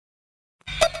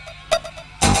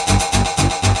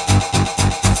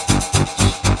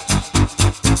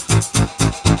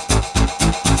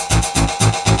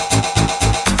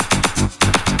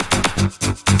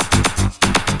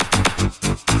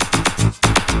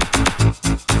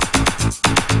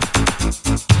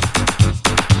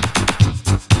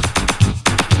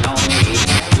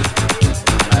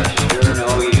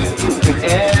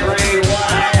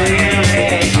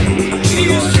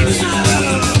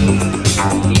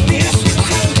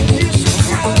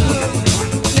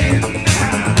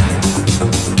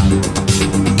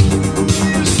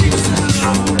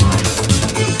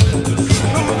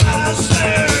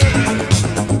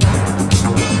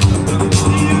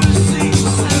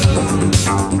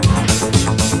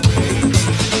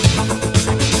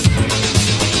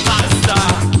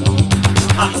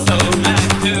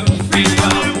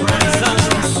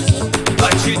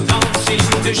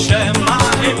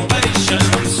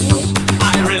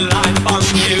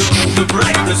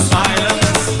the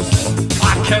silence.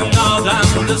 I cannot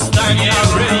understand your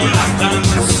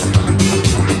reluctance.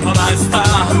 Oh, my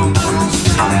star,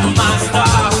 my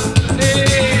star.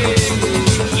 Hey,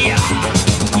 yeah.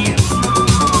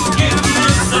 Give me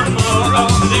some more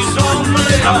of this one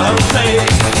little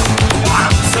place.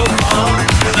 I'm so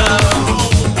fond of.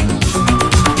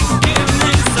 Give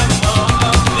me some more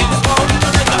of this one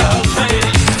little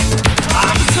place.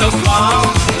 I'm so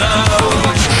fond of.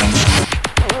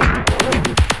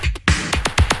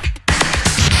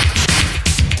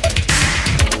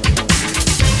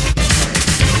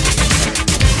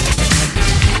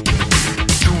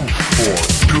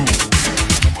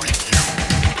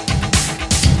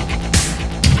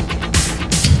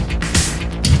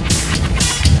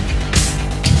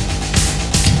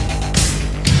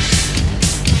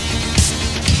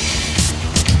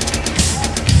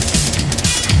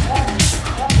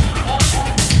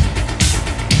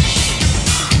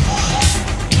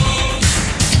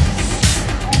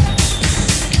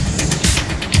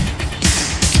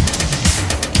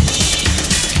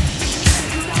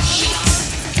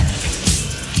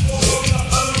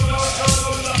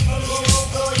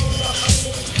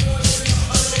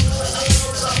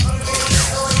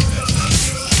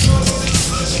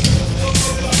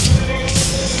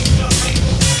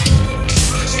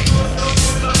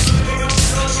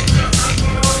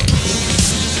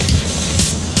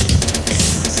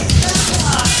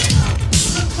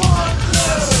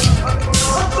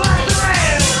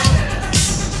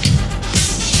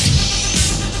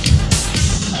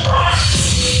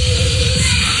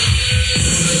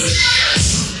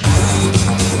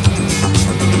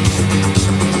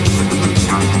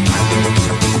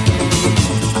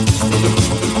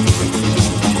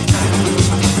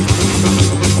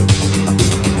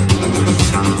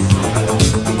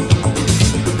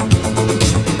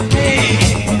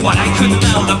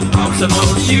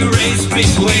 You race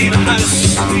between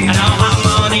us and our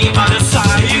harmony by the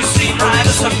side. You seem right a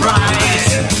surprise.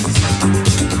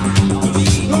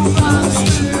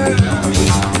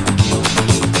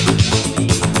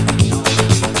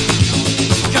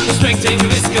 Constricting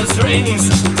viscous rings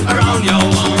around your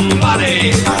own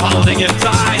body, holding it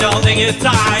tight, holding it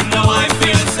tight. No, I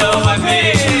feel so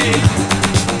happy.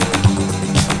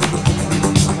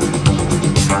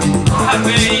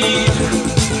 Happy.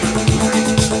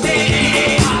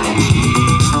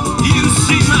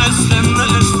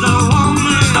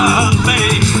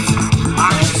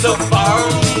 So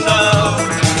fond of.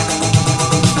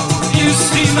 You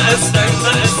seem as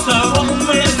there's a woman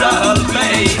without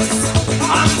face.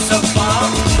 I'm so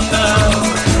fond of.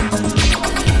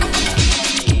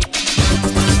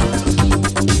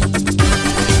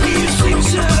 You seem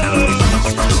so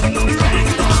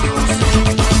recognize.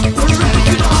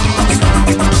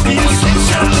 You seem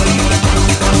so.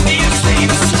 You seem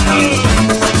so.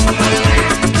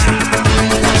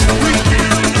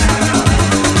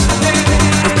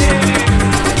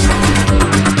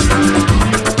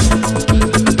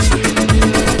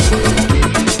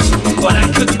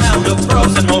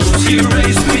 You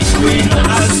race between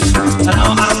us, and now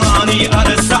I'm on the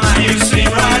other side. You seem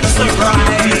right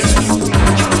surprised.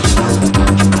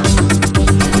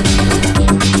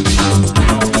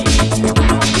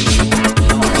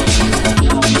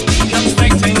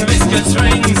 Conflicting viscous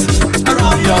rings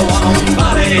around your own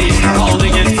body.